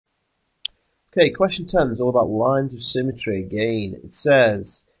Okay, question 10 is all about lines of symmetry again. It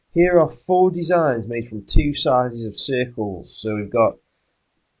says, here are 4 designs made from 2 sizes of circles. So we've got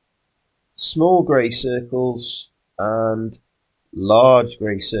small grey circles and large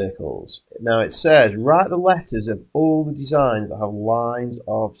grey circles. Now it says, write the letters of all the designs that have lines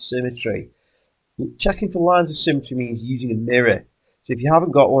of symmetry. Checking for lines of symmetry means using a mirror. So if you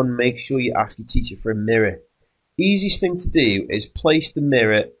haven't got one, make sure you ask your teacher for a mirror. Easiest thing to do is place the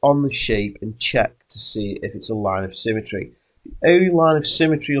mirror on the shape and check to see if it's a line of symmetry. The only line of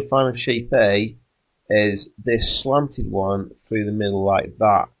symmetry you'll find of shape A is this slanted one through the middle like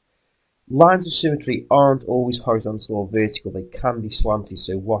that. Lines of symmetry aren't always horizontal or vertical, they can be slanted,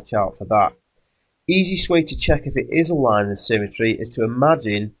 so watch out for that. Easiest way to check if it is a line of symmetry is to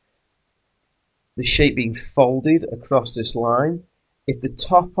imagine the shape being folded across this line. If the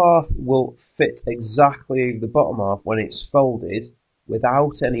top half will fit exactly over the bottom half when it's folded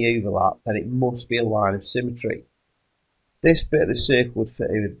without any overlap, then it must be a line of symmetry. This bit of the circle would fit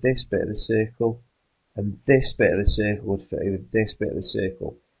over this bit of the circle, and this bit of the circle would fit over this bit of the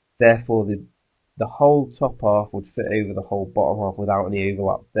circle. Therefore, the whole top half would fit over the whole bottom half without any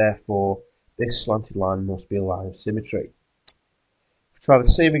overlap. Therefore, this slanted line must be a line of symmetry. Try the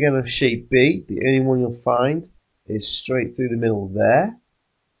same again on shape B. The only one you'll find is straight through the middle there.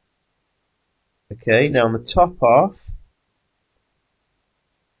 Okay, now on the top half,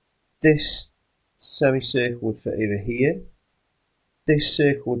 this semicircle would fit over here. This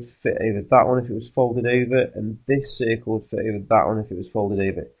circle would fit over that one if it was folded over, and this circle would fit over that one if it was folded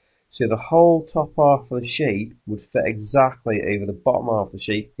over. So the whole top half of the shape would fit exactly over the bottom half of the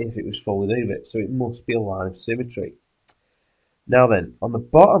shape if it was folded over. So it must be a line of symmetry. Now then, on the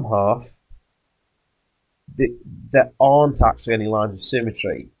bottom half, there aren't actually any lines of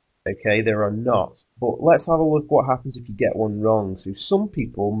symmetry. Okay, there are not. But let's have a look what happens if you get one wrong. So some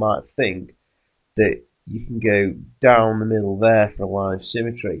people might think that you can go down the middle there for a line of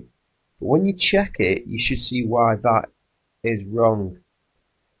symmetry. But when you check it, you should see why that is wrong.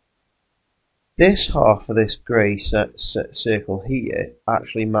 This half of this grey circle here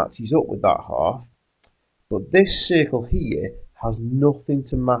actually matches up with that half. But this circle here has nothing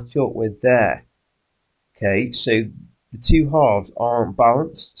to match up with there. Okay, so the two halves aren't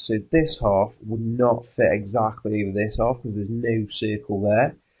balanced, so this half would not fit exactly over this half because there's no circle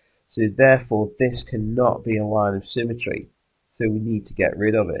there. So therefore this cannot be a line of symmetry, so we need to get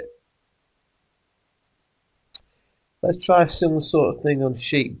rid of it. Let's try a similar sort of thing on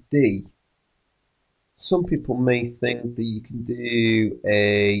shape D. Some people may think that you can do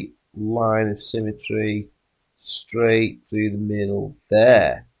a line of symmetry straight through the middle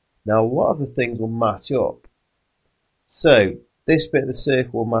there. Now a lot of the things will match up. So this bit of the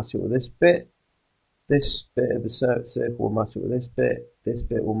circle will match up with this bit of the circle will match up with this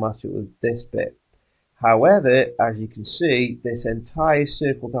bit will match up with this bit. However, as you can see, this entire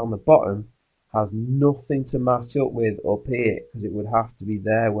circle down the bottom has nothing to match up with up here because it would have to be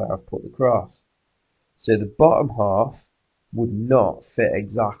there where I've put the cross. So the bottom half would not fit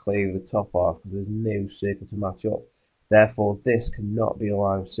exactly over the top half because there's no circle to match up. Therefore, this cannot be a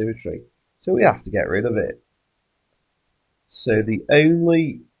line of symmetry. So we have to get rid of it. So the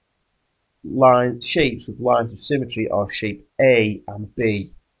only shapes with lines of symmetry are shape A and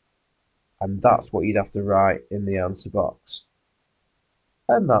B. And that's what you'd have to write in the answer box.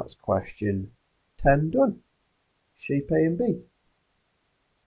 And that's question 10 done. Shape A and B.